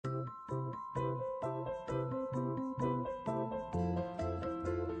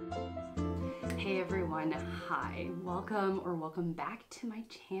Hey everyone, hi. Welcome back to my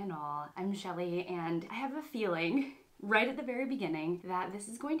channel. I'm Shelly and I have a feeling right at the very beginning that this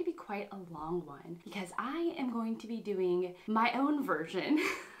is going to be quite a long one because I am going to be doing my own version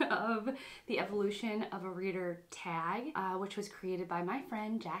of the evolution of a reader tag, which was created by my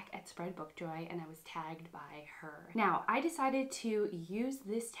friend Jack at Spread Bookjoy, and I was tagged by her. Now, I decided to use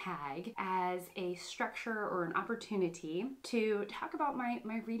this tag as a structure or an opportunity to talk about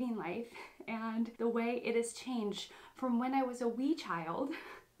my reading life and the way it has changed from when I was a wee child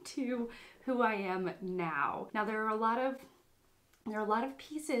to who I am now. Now there are a lot of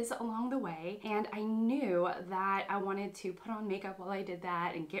pieces along the way, and I knew that I wanted to put on makeup while I did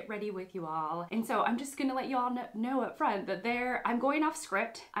that and get ready with you all. And so I'm just gonna let you all know up front that I'm going off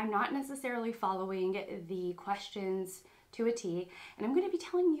script. I'm not necessarily following the questions to a T, and I'm going to be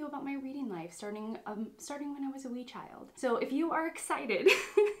telling you about my reading life starting when I was a wee child. So if you are excited,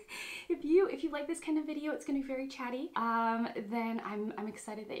 if you like this kind of video, it's going to be very chatty, then I'm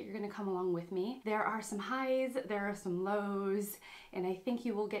excited that you're going to come along with me. There are some highs, there are some lows, and I think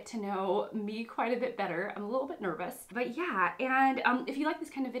you will get to know me quite a bit better. I'm a little bit nervous, but yeah, and if you like this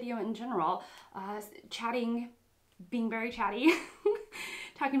kind of video in general, chatting, being very chatty,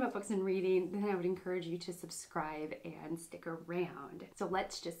 talking about books and reading, then I would encourage you to subscribe and stick around. So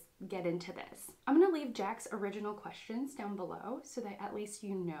let's just get into this. I'm gonna leave Jack's original questions down below so that at least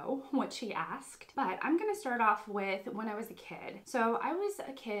you know what she asked. But I'm gonna start off with when I was a kid. So I was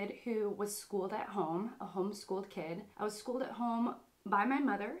a kid who was schooled at home, a homeschooled kid. I was schooled at home by my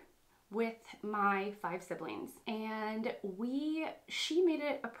mother with my 5 siblings, and she made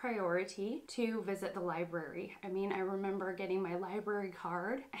it a priority to visit the library. I mean, I remember getting my library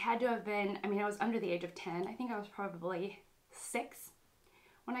card. I had to have been, I was under the age of 10. I think I was probably 6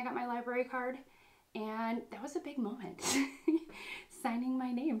 when I got my library card, and that was a big moment. Signing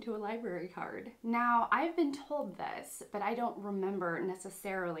my name to a library card. Now, I've been told this, but I don't remember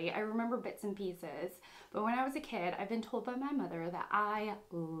necessarily. I remember bits and pieces, but when I was a kid, I've been told by my mother that I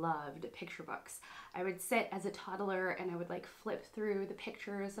loved picture books. I would sit as a toddler and I would like flip through the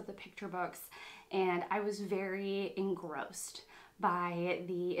pictures of the picture books, and I was very engrossed by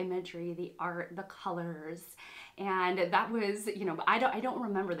the imagery, the art, the colors, and that was, I don't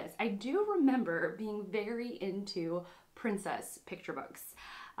remember this. I do remember being very into princess picture books.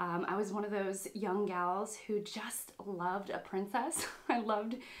 I was one of those young gals who just loved a princess. I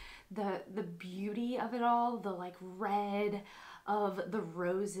loved the beauty of it all, the like red of the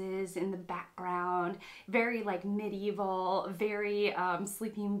roses in the background, very like medieval, very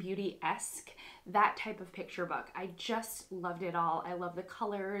Sleeping Beauty-esque, that type of picture book. I just loved it all. I love the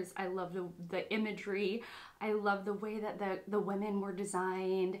colors, I love the imagery, I love the way that the women were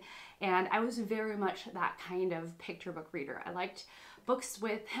designed, and I was very much that kind of picture book reader. I liked books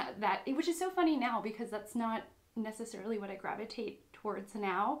with that, which is so funny now because that's not necessarily what I gravitate towards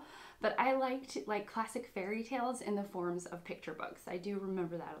now, but I liked like classic fairy tales in the forms of picture books. I do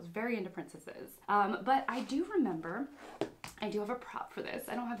remember that. I was very into princesses. But I do remember, I do have a prop for this.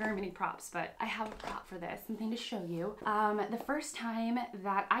 I don't have very many props, but I have a prop for this, something to show you. The first time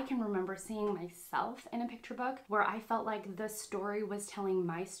that I can remember seeing myself in a picture book where I felt like the story was telling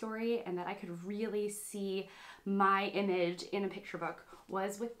my story and that I could really see my image in a picture book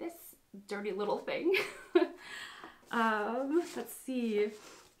was with this dirty little thing. Let's see.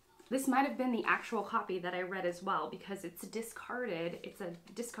 This might have been the actual copy that I read as well because it's discarded. It's a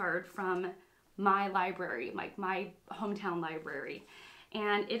discard from my library, like my hometown library.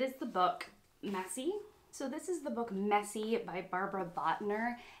 And it is the book Messy. So this is the book Messy by Barbara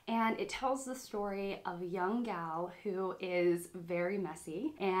Botner, and it tells the story of a young gal who is very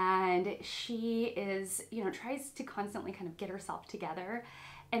messy, and she is, tries to constantly kind of get herself together.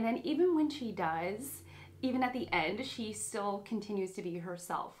 And then even when she does, even at the end, she still continues to be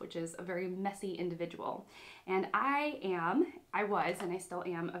herself, which is a very messy individual. And I was, and I still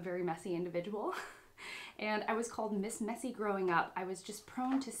am, a very messy individual. And I was called Miss Messy growing up. I was just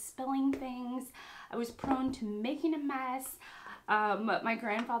prone to spilling things. I was prone to making a mess. My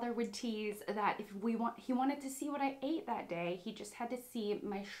grandfather would tease that if he wanted to see what I ate that day, he just had to see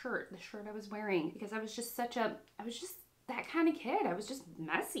my shirt, the shirt I was wearing, because I was just that kind of kid. I was just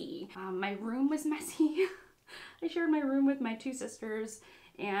messy. My room was messy. I shared my room with my 2 sisters,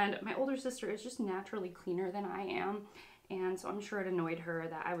 and my older sister is just naturally cleaner than I am, and so I'm sure it annoyed her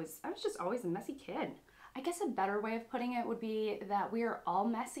that I was just always a messy kid. I guess a better way of putting it would be that we are all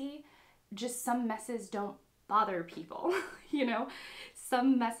messy, just some messes don't bother people,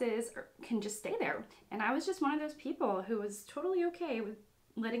 Some messes can just stay there, and I was just one of those people who was totally okay with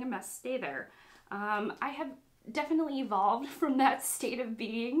letting a mess stay there. I have definitely evolved from that state of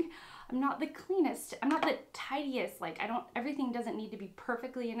being. I'm not the cleanest, I'm not the tidiest, like everything doesn't need to be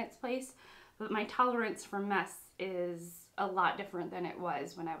perfectly in its place, but my tolerance for mess is a lot different than it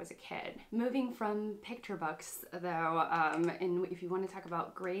was when I was a kid. Moving from picture books though, and if you want to talk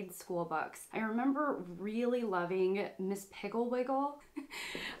about grade school books, I remember really loving Miss Pigglewiggle.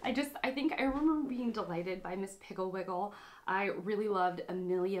 I think I remember being delighted by Miss Pigglewiggle. I really loved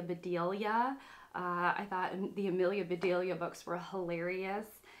Amelia Bedelia. I thought the Amelia Bedelia books were hilarious.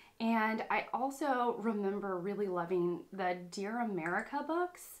 And I also remember really loving the Dear America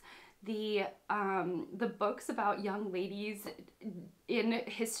books. The books about young ladies in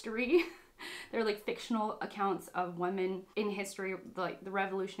history. They're like fictional accounts of women in history, like the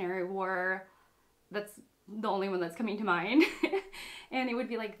Revolutionary War. That's the only one that's coming to mind. And it would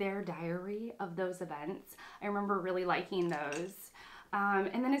be like their diary of those events. I remember really liking those.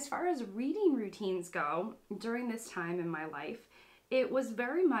 And then as far as reading routines go, during this time in my life, it was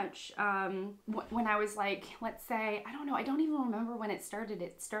very much when I was like, let's say, I don't know, I don't even remember when it started.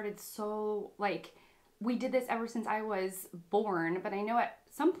 It started so, like, we did this ever since I was born, but I know at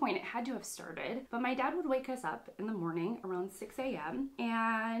some point it had to have started. But my dad would wake us up in the morning around 6 a.m.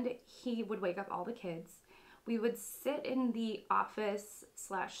 and he would wake up all the kids. We would sit in the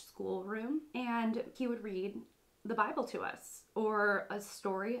office/school room and he would read the Bible to us, or a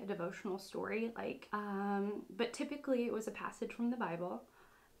story, a devotional story, like, but typically it was a passage from the Bible,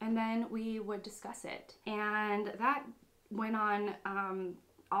 and then we would discuss it. And that went on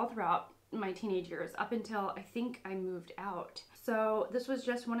all throughout my teenage years, up until I think I moved out. So this was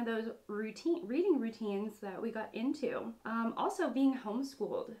just one of those reading routines that we got into. Also being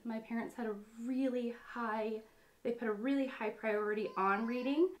homeschooled, my parents had they put a really high priority on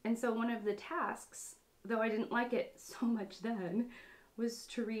reading, and so one of the tasks, though I didn't like it so much then, was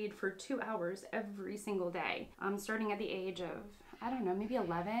to read for 2 hours every single day, starting at the age of, I don't know, maybe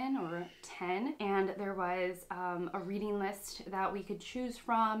 11 or 10. And there was a reading list that we could choose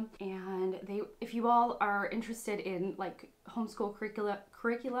from. And if you all are interested in like homeschool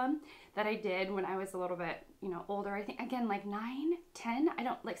curriculum that I did when I was a little bit, older, I think again, like 9, 10, I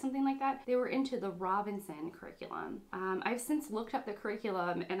don't like something like that. They were into the Robinson curriculum. I've since looked up the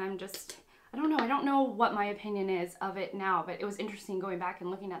curriculum and I don't know what my opinion is of it now, but it was interesting going back and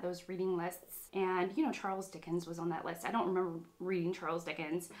looking at those reading lists. And, Charles Dickens was on that list. I don't remember reading Charles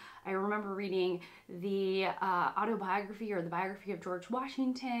Dickens. I remember reading the autobiography or the biography of George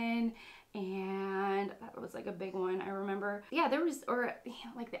Washington, and that was like a big one, I remember. Yeah, there was,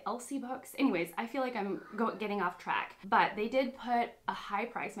 like the Elsie books. Anyways, I feel like I'm getting off track. But they did put a high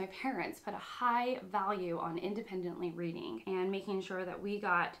price, my parents put a high value on independently reading and making sure that we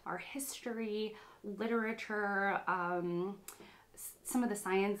got our history, literature, some of the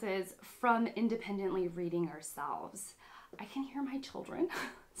sciences from independently reading ourselves. I can hear my children,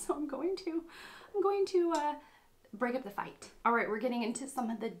 so I'm going to break up the fight. All right, we're getting into some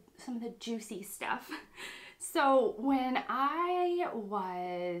of the juicy stuff. So when I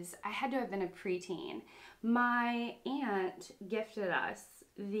had to have been a preteen, my aunt gifted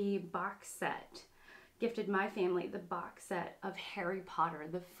my family the box set of Harry Potter,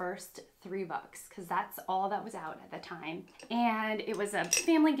 the first 3 books, because that's all that was out at the time. And it was a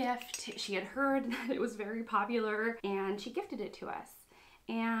family gift. She had heard that it was very popular and she gifted it to us.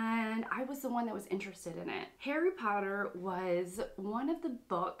 And I was the one that was interested in it. Harry Potter was one of the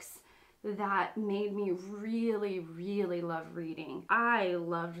books that made me really, really love reading. I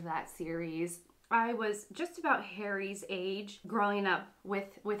loved that series. I was just about Harry's age growing up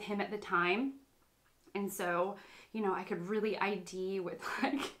with him at the time. And so, I could really ID with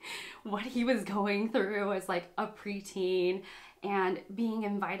like what he was going through as like a preteen, and being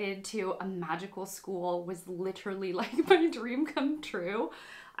invited to a magical school was literally like my dream come true.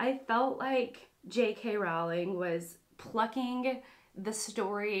 I felt like J.K. Rowling was plucking the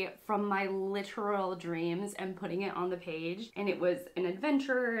story from my literal dreams and putting it on the page, and it was an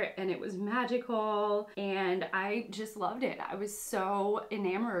adventure and it was magical and I just loved it. I was so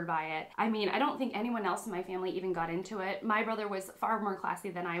enamored by it. I mean, I don't think anyone else in my family even got into it. My brother was far more classy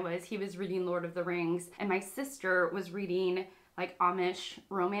than I was. He was reading Lord of the Rings, and my sister was reading like Amish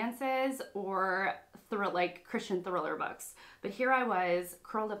romances or like Christian thriller books. But here I was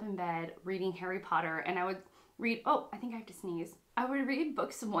curled up in bed reading Harry Potter, and I would read, oh, I think I have to sneeze. I would read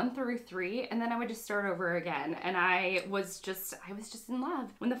books 1 through 3, and then I would just start over again. And I was just in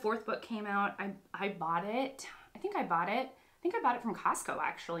love. When the 4th book came out, I bought it. I think I bought it from Costco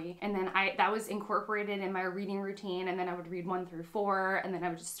actually. And then that was incorporated in my reading routine. And then I would read 1 through 4, and then I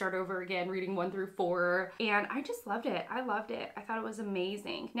would just start over again reading 1 through 4. And I just loved it. I loved it. I thought it was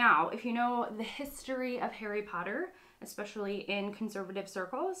amazing. Now, if you know the history of Harry Potter, especially in conservative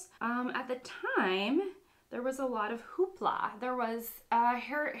circles. At the time, there was a lot of hoopla. There was,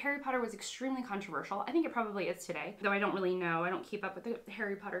 Harry Potter was extremely controversial. I think it probably is today, though I don't really know. I don't keep up with the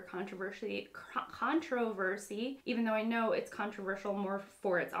Harry Potter controversy, even though I know it's controversial more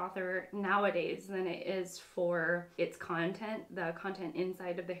for its author nowadays than it is for its content, the content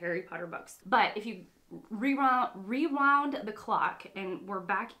inside of the Harry Potter books. But if you rewound the clock and we're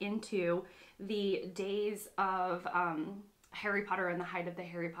back into the days of Harry Potter and the height of the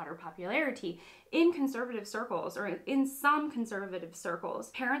Harry Potter popularity, in conservative circles, or in some conservative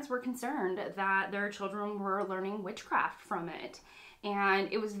circles, parents were concerned that their children were learning witchcraft from it.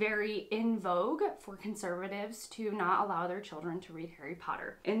 And it was very in vogue for conservatives to not allow their children to read Harry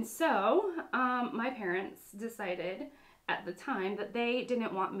Potter. And so my parents decided at the time that they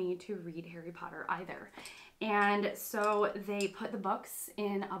didn't want me to read Harry Potter either. And so they put the books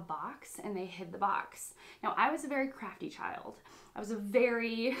in a box and they hid the box. Now, I was a very crafty child. I was a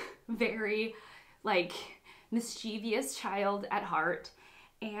very, very, like, mischievous child at heart.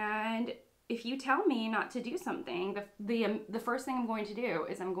 And if you tell me not to do something, the first thing I'm going to do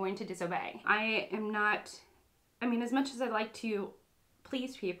is I'm going to disobey. I am not, I mean, as much as I like to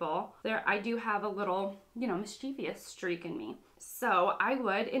please people, I do have a little, you know, mischievous streak in me. So I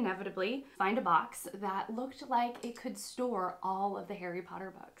would inevitably find a box that looked like it could store all of the Harry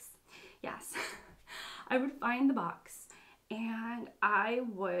Potter books. Yes, I would find the box and I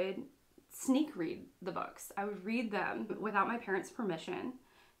would sneak read the books. I would read them without my parents' permission,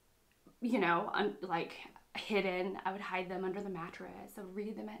 you know, like hidden. I would hide them under the mattress. I would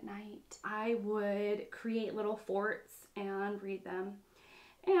read them at night. I would create little forts and read them.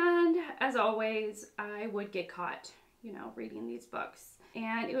 And as always, I would get caught, you know, reading these books.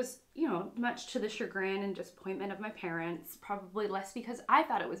 And it was, you know, much to the chagrin and disappointment of my parents, probably less because I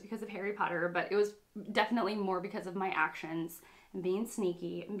thought it was because of Harry Potter, but it was definitely more because of my actions and being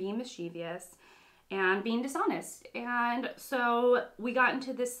sneaky and being mischievous and being dishonest. And so we got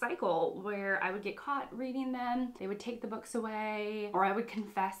into this cycle where I would get caught reading them, they would take the books away, or I would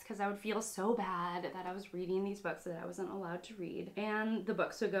confess because I would feel so bad that I was reading these books that I wasn't allowed to read. And the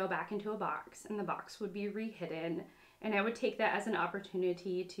books would go back into a box and the box would be re-hidden. And I would take that as an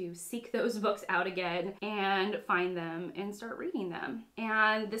opportunity to seek those books out again and find them and start reading them.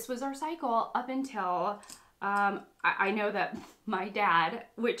 And this was our cycle up until I know that my dad,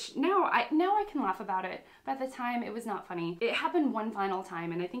 which now I can laugh about it, but at the time it was not funny. It happened one final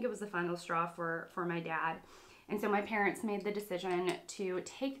time, and I think it was the final straw for my dad. And so my parents made the decision to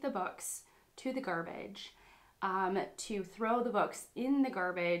take the books to the garbage, to throw the books in the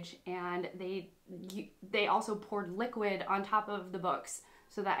garbage, and they also poured liquid on top of the books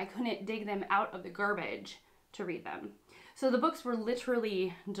so that I couldn't dig them out of the garbage to read them. So the books were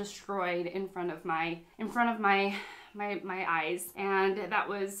literally destroyed in front of my eyes, and that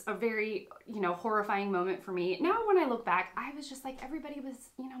was a very, you know, horrifying moment for me. Now when I look back, I was just like, everybody was,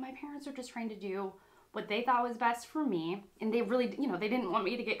 you know, my parents are just trying to do what they thought was best for me, and they really, you know, they didn't want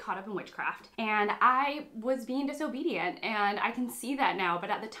me to get caught up in witchcraft, and I was being disobedient, and I can see that now. But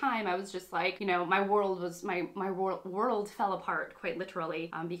at the time I was just like, you know, my world fell apart quite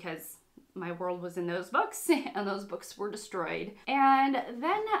literally, because my world was in those books and those books were destroyed. And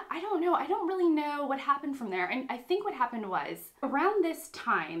then I don't really know what happened from there. And I think what happened was around this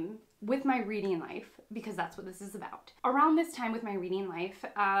time with my reading life, because that's what this is about. Around this time with my reading life,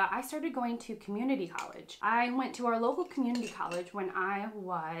 I started going to community college. I went to our local community college when I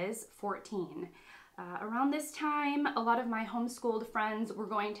was 14. Around this time, a lot of my homeschooled friends were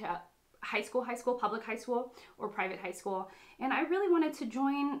going to high school, public high school, or private high school. And I really wanted to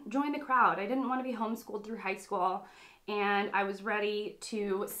join the crowd. I didn't want to be homeschooled through high school. And I was ready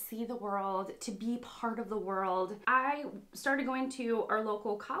to see the world, to be part of the world. I started going to our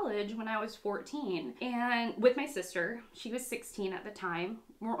local college when I was 14, and with my sister. She was 16 at the time.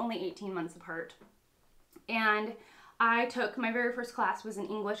 We're only 18 months apart. And I took, my very first class was an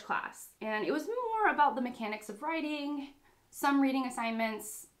English class. And it was more about the mechanics of writing, some reading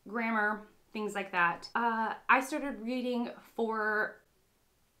assignments, grammar, things like that. I started reading for,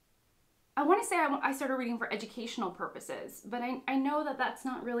 I want to say I started reading for educational purposes, but I know that that's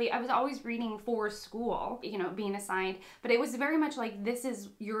not really, I was always reading for school, you know, being assigned, but it was very much like, this is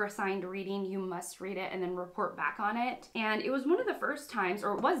your assigned reading, you must read it and then report back on it. And it was one of the first times,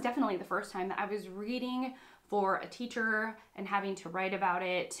 or it was definitely the first time, that I was reading for a teacher and having to write about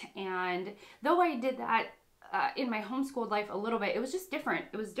it. And though I did that in my homeschooled life a little bit, it was just different.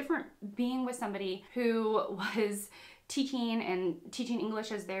 It was different being with somebody who was teaching and teaching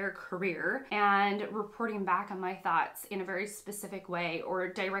English as their career and reporting back on my thoughts in a very specific way or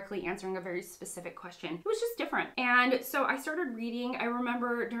directly answering a very specific question. It was just different. And so I started reading. I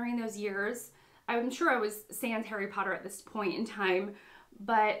remember during those years, I'm sure I was sans Harry Potter at this point in time,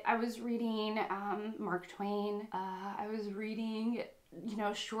 but I was reading Mark Twain. I was reading, you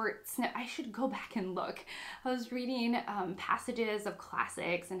know, I should go back and look. I was reading passages of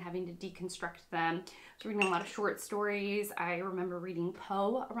classics and having to deconstruct them. I was reading a lot of short stories. I remember reading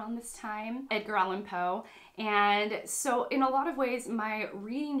Poe around this time, Edgar Allan Poe. And so in a lot of ways, my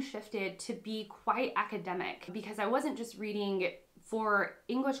reading shifted to be quite academic because I wasn't just reading for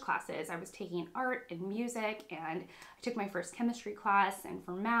English classes. I was taking art and music, and I took my first chemistry class, and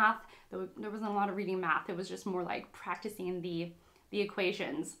for math, there wasn't a lot of reading math. It was just more like practicing the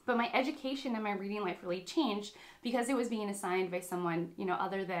equations. But my education and my reading life really changed because it was being assigned by someone, you know,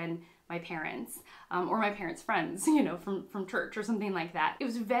 other than my parents or my parents' friends, you know, from church or something like that. It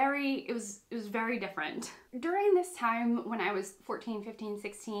was very different. During this time when I was 14, 15,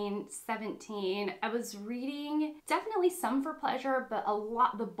 16, 17, I was reading definitely some for pleasure, but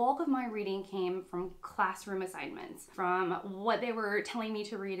the bulk of my reading came from classroom assignments, from what they were telling me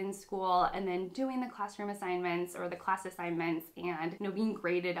to read in school and then doing the classroom assignments or the class assignments and, you know, being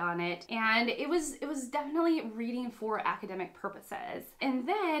graded on it. And it was definitely reading for academic purposes. And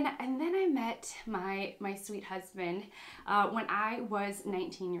then I met my sweet husband when I was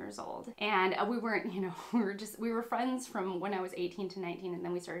 19 years old. And we weren't, you know, we were friends from when I was 18 to 19, and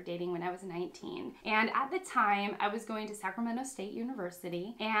then we started dating when I was 19. And at the time, I was going to Sacramento State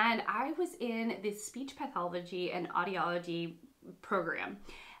University, and I was in the speech pathology and audiology program.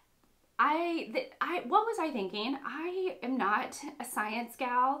 What was I thinking? I am not a science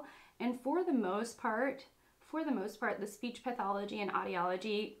gal, and for the most part, the speech pathology and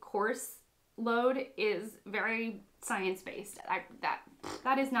audiology course load is very science-based.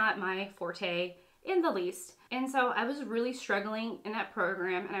 That is not my forte in the least. And so I was really struggling in that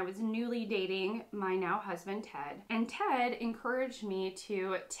program, and I was newly dating my now husband, Ted. And Ted encouraged me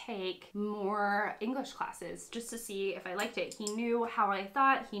to take more English classes just to see if I liked it. He knew how I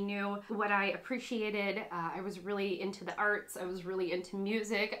thought, he knew what I appreciated. I was really into the arts, I was really into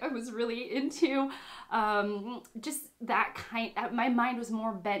music, I was really into just that kind, my mind was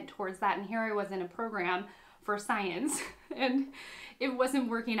more bent towards that. And here I was in a program for science and it wasn't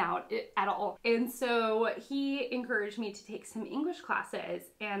working out at all. And so he encouraged me to take some English classes,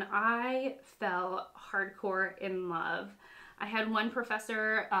 and I fell hardcore in love. I had one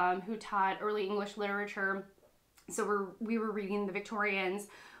professor who taught early English literature. So we were reading the Victorians.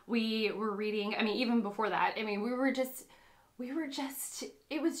 We were reading, I mean, even before that, I mean,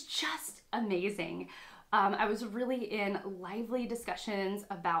 it was just amazing. I was really in lively discussions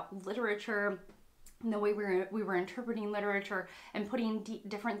about literature, the way we were interpreting literature and putting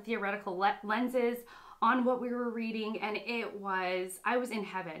different theoretical lenses on what we were reading, and I was in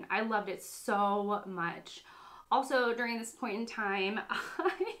heaven. I loved it so much. Also, during this point in time,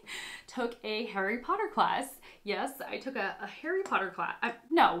 I took a Harry Potter class. Yes, I took a Harry Potter class.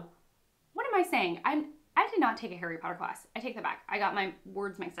 No, what am I saying? I did not take a Harry Potter class. I take that back. I got my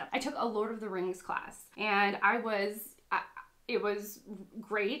words mixed up. I took a Lord of the Rings class, and it was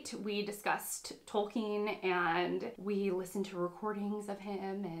great. We discussed Tolkien and we listened to recordings of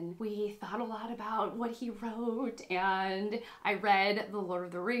him, and we thought a lot about what he wrote, and I read The Lord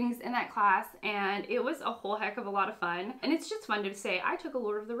of the Rings in that class, and it was a whole heck of a lot of fun. And it's just fun to say I took a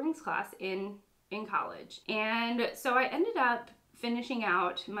Lord of the Rings class in college. And so I ended up finishing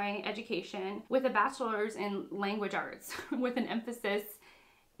out my education with a bachelor's in language arts with an emphasis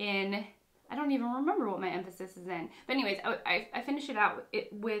in, I don't even remember what my emphasis is in. But anyways, I finished it out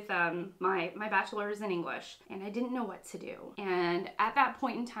with my bachelor's in English, and I didn't know what to do. And at that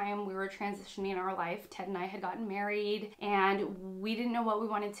point in time, we were transitioning our life. Ted and I had gotten married, and we didn't know what we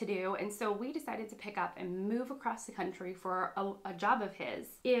wanted to do. And so we decided to pick up and move across the country for a job of his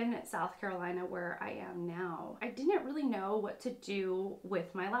in South Carolina, where I am now. I didn't really know what to do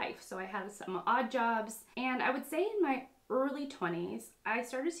with my life. So I had some odd jobs, and I would say in my early 20s, I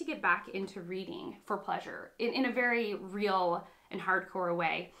started to get back into reading for pleasure in a very real and hardcore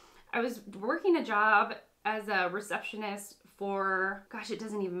way. I was working a job as a receptionist for, gosh, it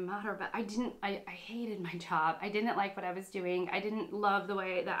doesn't even matter, but I hated my job. I didn't like what I was doing. I didn't love the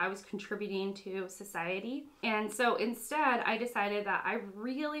way that I was contributing to society. And so instead, I decided that I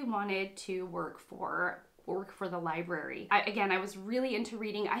really wanted to work for work for the library. Again, I was really into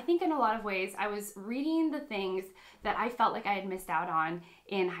reading. I think in a lot of ways, I was reading the things that I felt like I had missed out on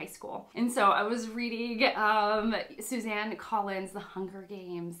in high school. And so I was reading Suzanne Collins' The Hunger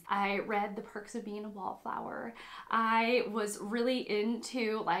Games. I read The Perks of Being a Wallflower. I was really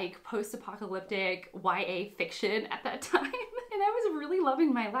into like post-apocalyptic YA fiction at that time. And I was really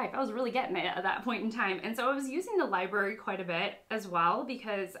loving my life. I was really getting it at that point in time. And so I was using the library quite a bit as well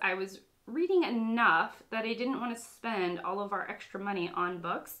because I was reading enough that I didn't want to spend all of our extra money on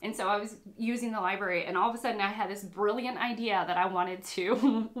books. And so I was using the library, and all of a sudden I had this brilliant idea that I wanted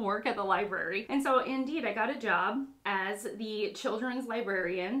to work at the library. And so indeed I got a job as the children's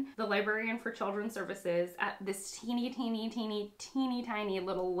librarian, the librarian for children's services at this teeny tiny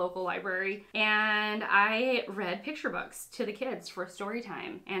little local library. And I read picture books to the kids for story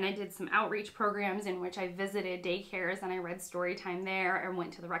time. And I did some outreach programs in which I visited daycares and I read story time there. I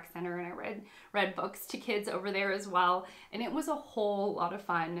went to the rec center and I read books to kids over there as well, and it was a whole lot of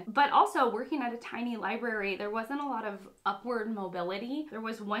fun. But also working at a tiny library, there wasn't a lot of upward mobility. There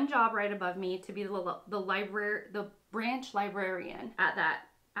was one job right above me to be the branch librarian at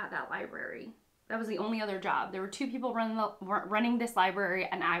that library. That was the only other job. There were two people running this library,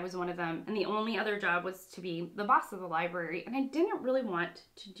 and I was one of them. And the only other job was to be the boss of the library. And I didn't really want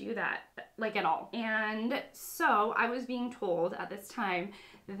to do that, like, at all. And so I was being told at this time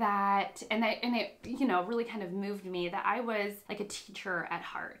that, and it, you know, really kind of moved me, that I was like a teacher at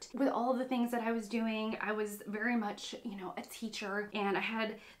heart. With all the things that I was doing, I was very much, you know, a teacher, and I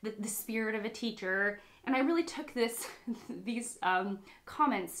had the spirit of a teacher. And I really took these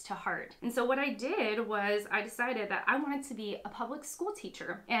comments to heart. And so what I did was I decided that I wanted to be a public school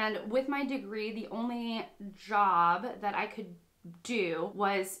teacher. And with my degree, the only job that I could do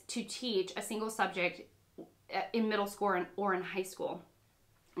was to teach a single subject in middle school or in high school.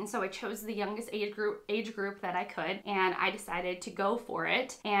 And so I chose the youngest age group that I could, and I decided to go for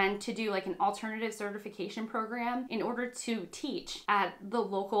it and to do like an alternative certification program in order to teach at the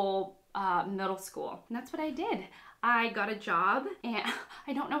local middle school. And that's what I did. I got a job, and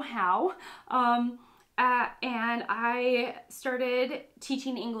I don't know how, and I started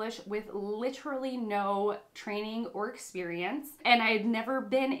teaching English with literally no training or experience. And I had never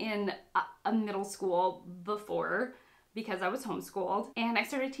been in a middle school before, because I was homeschooled, and I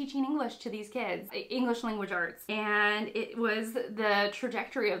started teaching English to these kids, English language arts, and it was the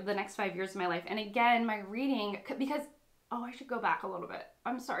trajectory of the next 5 years of my life. And again, my reading, because, oh, I should go back a little bit.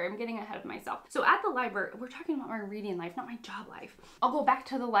 I'm sorry, I'm getting ahead of myself. So at the library, we're talking about my reading life, not my job life. I'll go back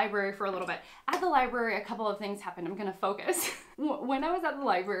to the library for a little bit. At the library, a couple of things happened. I'm gonna focus. When I was at the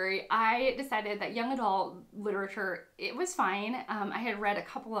library, I decided that young adult literature, it was fine. I had read a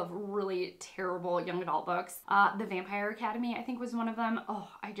couple of really terrible young adult books. The Vampire Academy, I think, was one of them. Oh,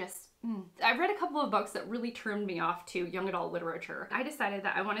 I read a couple of books that really turned me off to young adult literature. I decided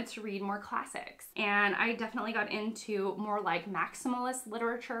that I wanted to read more classics, and I definitely got into more like maximalist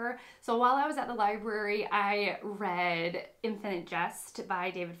literature. So while I was at the library, I read Infinite Jest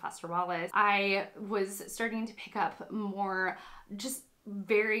by David Foster Wallace. I was starting to pick up more just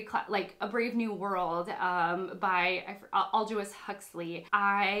very like A Brave New World by Aldous Huxley.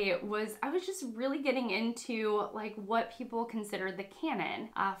 I was just really getting into like what people considered the canon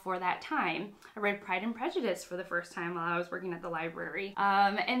for that time. I read Pride and Prejudice for the first time while I was working at the library.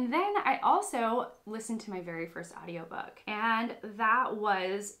 And then I also listened to my very first audiobook, and that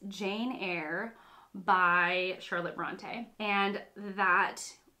was Jane Eyre by Charlotte Bronte. And that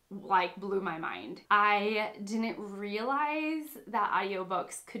like blew my mind. I didn't realize that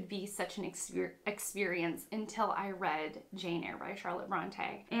audiobooks could be such an experience until I read Jane Eyre by Charlotte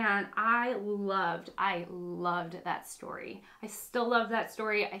Bronte. And I loved that story. I still love that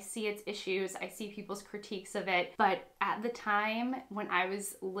story. I see its issues. I see people's critiques of it. But at the time when I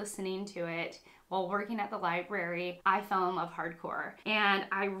was listening to it, while working at the library, I fell in love hardcore, and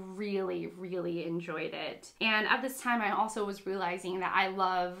I really, really enjoyed it. And at this time, I also was realizing that I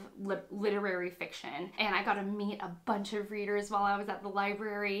love literary fiction, and I got to meet a bunch of readers while I was at the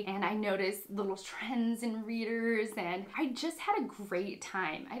library, and I noticed little trends in readers, and I just had a great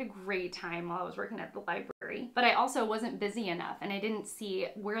time. I had a great time while I was working at the library, but I also wasn't busy enough, and I didn't see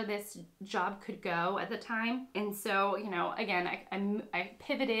where this job could go at the time. And so, you know, again, I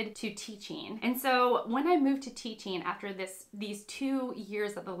pivoted to teaching. And so when I moved to teaching after these 2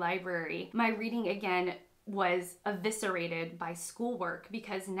 years at the library, my reading again was eviscerated by schoolwork,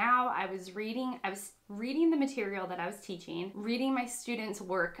 because now I was reading the material that I was teaching, reading my students'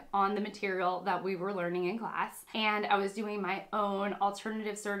 work on the material that we were learning in class, and I was doing my own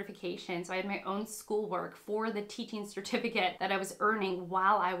alternative certification. So I had my own schoolwork for the teaching certificate that I was earning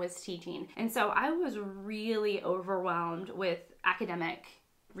while I was teaching. And so I was really overwhelmed with academic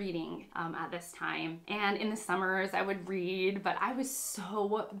reading at this time. And in the summers I would read, but I was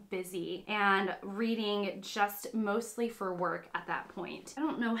so busy and reading just mostly for work at that point. I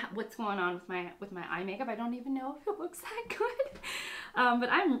don't know what's going on with my eye makeup. I don't even know if it looks that good. But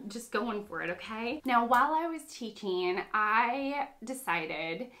I'm just going for it, okay? Now, while I was teaching, I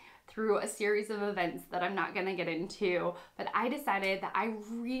decided, through a series of events that I'm not gonna get into, but I decided that I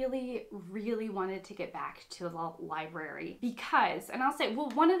really, really wanted to get back to the library because, and I'll say,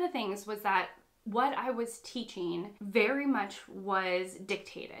 well, one of the things was that what I was teaching very much was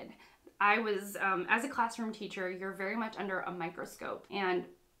dictated. I was, as a classroom teacher, you're very much under a microscope, and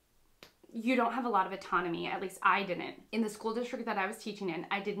you don't have a lot of autonomy. At least I didn't. In the school district that I was teaching in,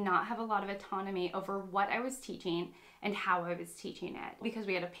 I did not have a lot of autonomy over what I was teaching and how I was teaching it, because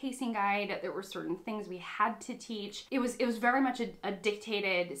we had a pacing guide. There were certain things we had to teach. It was very much a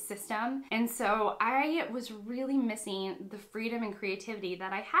dictated system. And so I was really missing the freedom and creativity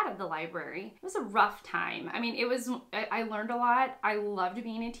that I had at the library. It was a rough time. I mean, I learned a lot. I loved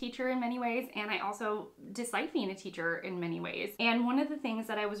being a teacher in many ways, and I also disliked being a teacher in many ways. And one of the things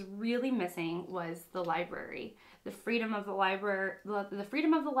that I was really missing was the library. The freedom of the library,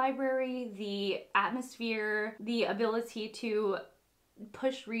 the atmosphere, the ability to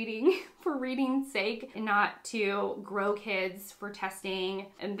push reading for reading's sake and not to grow kids for testing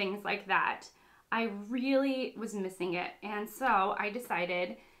and things like that. I really was missing it. And so I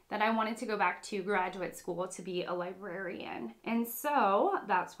decided that I wanted to go back to graduate school to be a librarian. And so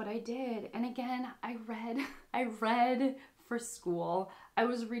that's what I did. And again, I read for school. I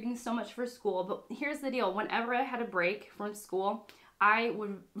was reading so much for school, but here's the deal. Whenever I had a break from school, I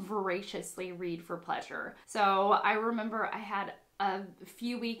would voraciously read for pleasure. So I remember I had a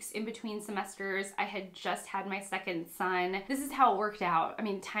few weeks in between semesters. I had just had my second son. This is how it worked out. I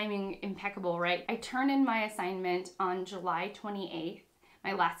mean, timing impeccable, right? I turned in my assignment on July 28th,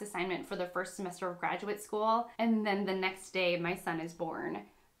 my last assignment for the first semester of graduate school, and then the next day my son is born.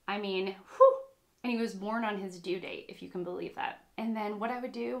 I mean, whew! And he was born on his due date, if you can believe that. And then what I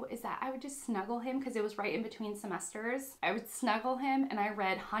would do is that I would just snuggle him, because it was right in between semesters. I would snuggle him and I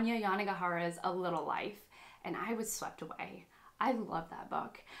read Hanya Yanagihara's A Little Life, and I was swept away. I love that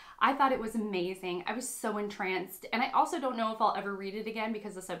book. I thought it was amazing. I was so entranced. And I also don't know if I'll ever read it again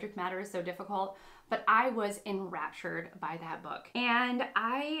because the subject matter is so difficult, but I was enraptured by that book. And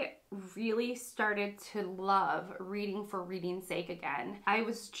I really started to love reading for reading's sake again. I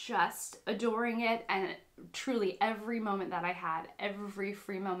was just adoring it, and truly every moment that I had, every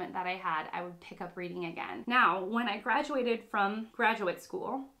free moment that I had, I would pick up reading again. Now, when I graduated from graduate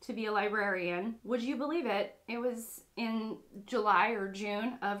school to be a librarian, would you believe it? It was in July or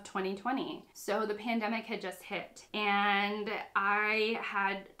June of 2020. So the pandemic had just hit, and I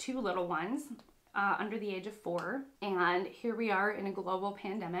had two little ones under the age of 4, and here we are in a global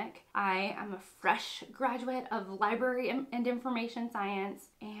pandemic. I am a fresh graduate of library and information science,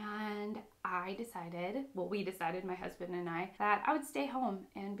 and I decided, well, we decided, my husband and I, that I would stay home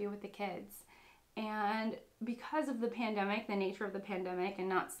and be with the kids. And because of the pandemic, the nature of the pandemic, and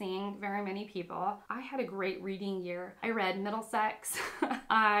not seeing very many people, I had a great reading year. I read Middlesex.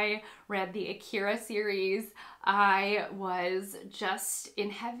 I read the Akira series. I was just in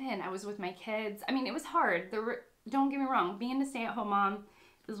heaven. I was with my kids. I mean, it was hard. Don't get me wrong, being a stay-at-home mom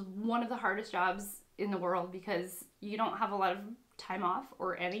is one of the hardest jobs in the world, because you don't have a lot of time off,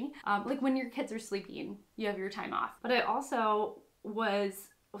 or any. Like when your kids are sleeping, you have your time off. But I also was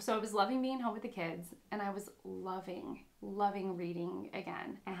loving being home with the kids, and I was loving reading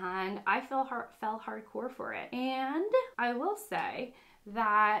again. And I fell hardcore for it. And I will say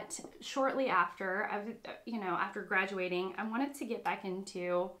that shortly after, after graduating, I wanted to get back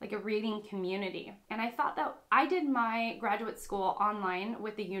into like a reading community. And I thought that I did my graduate school online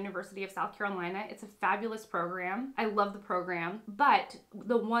with the University of South Carolina. It's a fabulous program. I love the program. But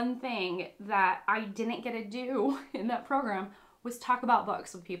the one thing that I didn't get to do in that program was talk about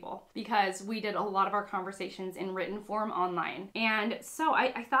books with people, because we did a lot of our conversations in written form online. And so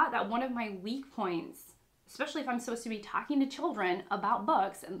I thought that one of my weak points, especially if I'm supposed to be talking to children about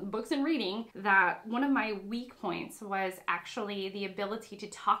books and reading, that one of my weak points was actually the ability to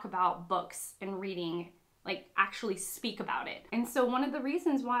talk about books and reading, like actually speak about it. And so one of the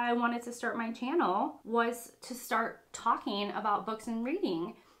reasons why I wanted to start my channel was to start talking about books and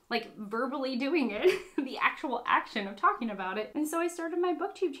reading. like verbally doing it, the actual action of talking about it. And so I started my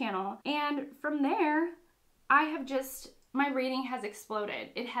Booktube channel. And from there, my reading has exploded.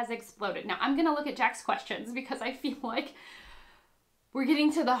 It has exploded. Now I'm gonna look at Jack's questions because I feel like we're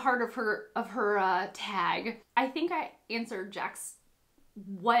getting to the heart of her tag. I think I answered Jack's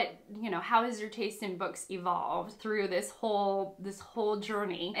how has your taste in books evolved through this whole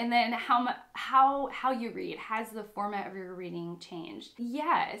journey, and then how you read. Has the format of your reading changed?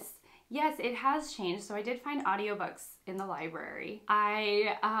 Yes, it has changed. So I did find audiobooks in the library.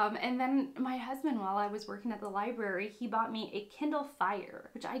 And then my husband, while I was working at the library, he bought me a Kindle Fire,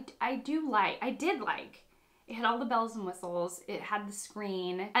 which I did like. It had all the bells and whistles. It had the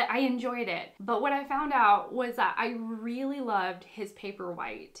screen. I enjoyed it. But what I found out was that I really loved his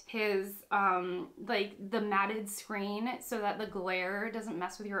Paperwhite. His, like the matted screen so that the glare doesn't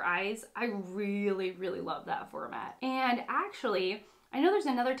mess with your eyes. I really, really love that format. And actually, I know there's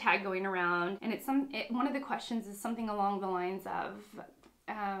another tag going around, and one of the questions is something along the lines of,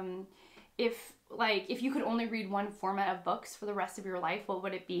 if you could only read one format of books for the rest of your life, what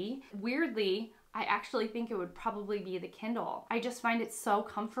would it be? Weirdly, I actually think it would probably be the Kindle. I just find it so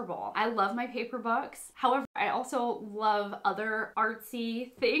comfortable. I love my paper books. However, I also love other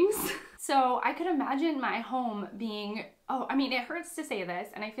artsy things. So I could imagine my home being, it hurts to say this,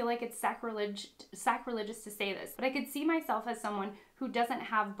 and I feel like it's sacrilegious to say this, but I could see myself as someone who doesn't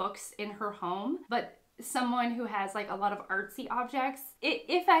have books in her home, but someone who has like a lot of artsy objects.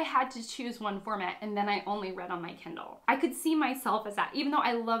 If I had to choose one format and then I only read on my Kindle, I could see myself as that. Even though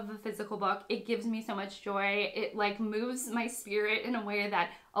I love the physical book, it gives me so much joy. It like moves my spirit in a way that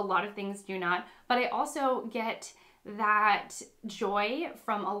a lot of things do not. But I also get that joy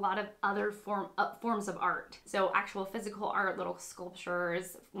from a lot of other forms of art. So actual physical art, little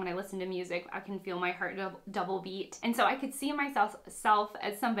sculptures. When I listen to music, I can feel my heart double beat. And so I could see myself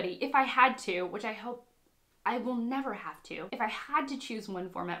as somebody, if I had to, which I hope I will never have to. If I had to choose one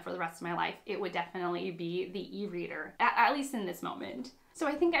format for the rest of my life, it would definitely be the e-reader, at least in this moment. So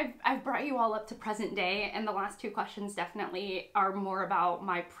I think I've brought you all up to present day, and the last two questions definitely are more about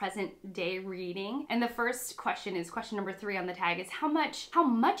my present day reading. And the first question is question number 3 on the tag is how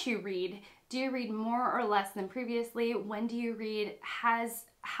much you read. Do you read more or less than previously? When do you read? Has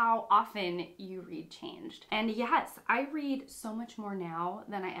how often you read changed? And yes, I read so much more now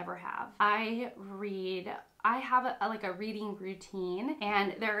than I ever have. I have a reading routine,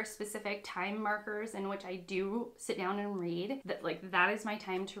 and there are specific time markers in which I do sit down and read. That is my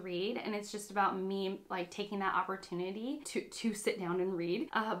time to read, and it's just about me like taking that opportunity to sit down and read.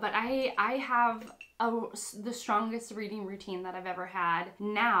 But I have the strongest reading routine that I've ever had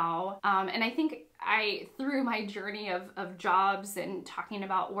now, and I think through my journey of jobs and talking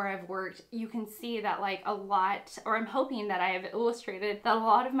about where I've worked, you can see that like a lot, or I'm hoping that I have illustrated that a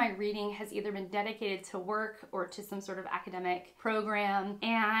lot of my reading has either been dedicated to work or to some sort of academic program.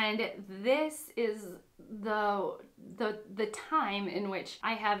 And this is the time in which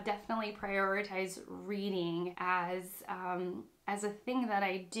I have definitely prioritized reading as a thing that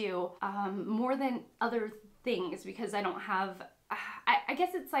I do more than other things, because I don't have I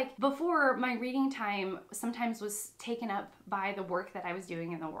guess it's like before, my reading time sometimes was taken up by the work that I was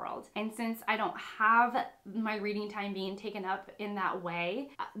doing in the world. And since I don't have my reading time being taken up in that way,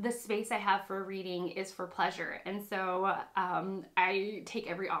 the space I have for reading is for pleasure. And so I take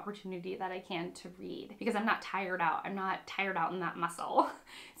every opportunity that I can to read, because I'm not tired out. I'm not tired out in that muscle.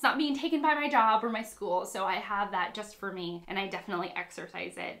 It's not being taken by my job or my school. So I have that just for me, and I definitely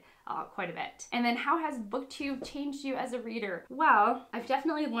exercise it quite a bit. And then how has Booktube changed you as a reader? Well, I've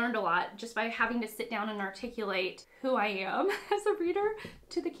definitely learned a lot just by having to sit down and articulate who I am as a reader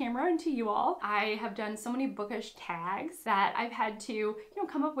to the camera and to you all. I have done so many bookish tags that I've had to,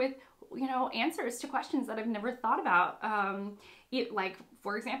 come up with, answers to questions that I've never thought about. Like,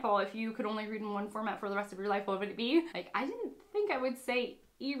 for example, if you could only read in one format for the rest of your life, what would it be? Like, I didn't think I would say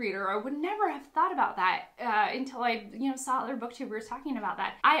e-reader. I would never have thought about that until I, saw other booktubers talking about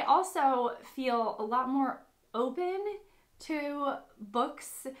that. I also feel a lot more open to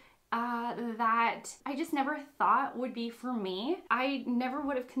books that I just never thought would be for me. I never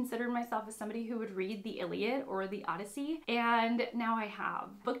would have considered myself as somebody who would read the Iliad or the Odyssey, and now I have.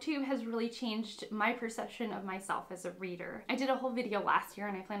 Booktube has really changed my perception of myself as a reader. I did a whole video last year,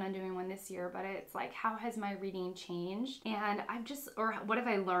 and I plan on doing one this year, but it's like, how has my reading changed? And what have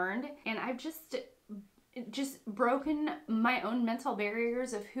I learned? And just broken my own mental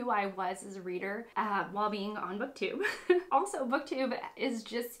barriers of who I was as a reader while being on Booktube. Also, Booktube is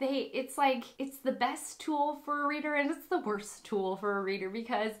just, it's like, it's the best tool for a reader and it's the worst tool for a reader,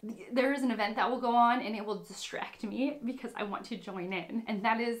 because there is an event that will go on and it will distract me because I want to join in. And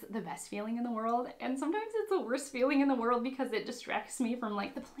that is the best feeling in the world. And sometimes it's the worst feeling in the world because it distracts me from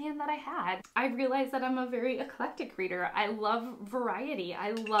like the plan that I had. I realized that I'm a very eclectic reader. I love variety.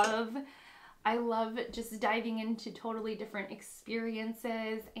 I love just diving into totally different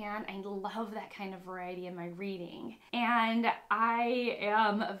experiences, and I love that kind of variety in my reading. And I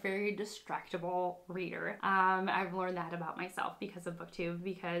am a very distractible reader. I've learned that about myself because of Booktube,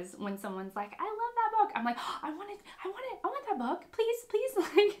 because when someone's like, I love that book, I'm like, oh, I want that book, please.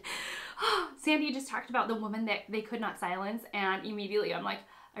 Like, Sandy just talked about the woman that they could not silence, and immediately I'm like,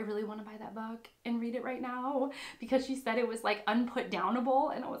 I really want to buy that book and read it right now, because she said it was like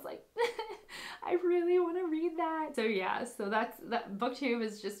unputdownable, and I was like, I really want to read that. So yeah, so that Booktube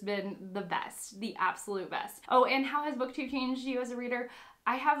has just been the best, the absolute best. Oh, and how has Booktube changed you as a reader?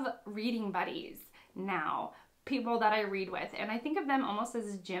 I have reading buddies now. People that I read with, and I think of them almost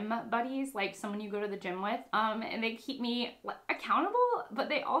as gym buddies, like someone you go to the gym with, and they keep me accountable, but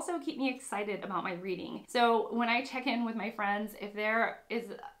they also keep me excited about my reading. So when I check in with my friends, if there is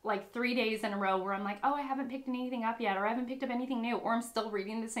like 3 days in a row where I'm like, oh, I haven't picked anything up yet, or I haven't picked up anything new, or I'm still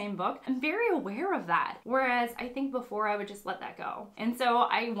reading the same book, I'm very aware of that. Whereas I think before I would just let that go. And so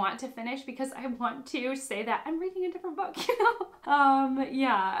I want to finish because I want to say that I'm reading a different book, you know?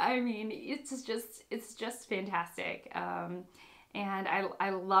 Yeah, I mean, it's just fantastic. And I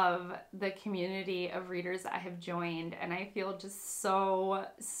love the community of readers that I have joined, and I feel just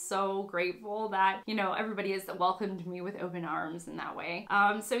so grateful that, you know, everybody has welcomed me with open arms in that way.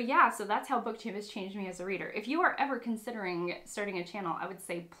 So yeah, so that's how Booktube has changed me as a reader. If you are ever considering starting a channel, I would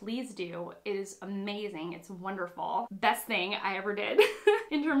say please do. It is amazing. It's wonderful. Best thing I ever did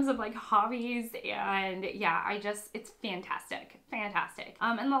in terms of like hobbies, and yeah, it's fantastic.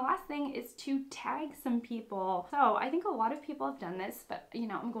 And the last thing is to tag some people. So I think a lot of people have done this, but you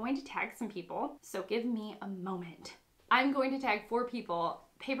know, I'm going to tag some people. So give me a moment. I'm going to tag 4 people: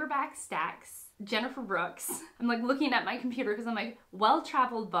 Paperback Stacks, Jennifer Brooks. I'm like looking at my computer because I'm like,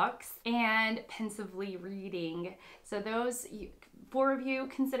 Well-Traveled Books, and Pensively Reading. So those 4 of you,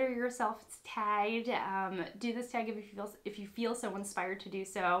 consider yourself tagged. Do this tag if you feel so inspired to do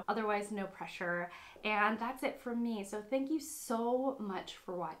so. Otherwise, no pressure. And that's it from me. So thank you so much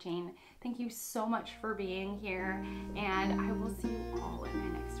for watching. Thank you so much for being here. And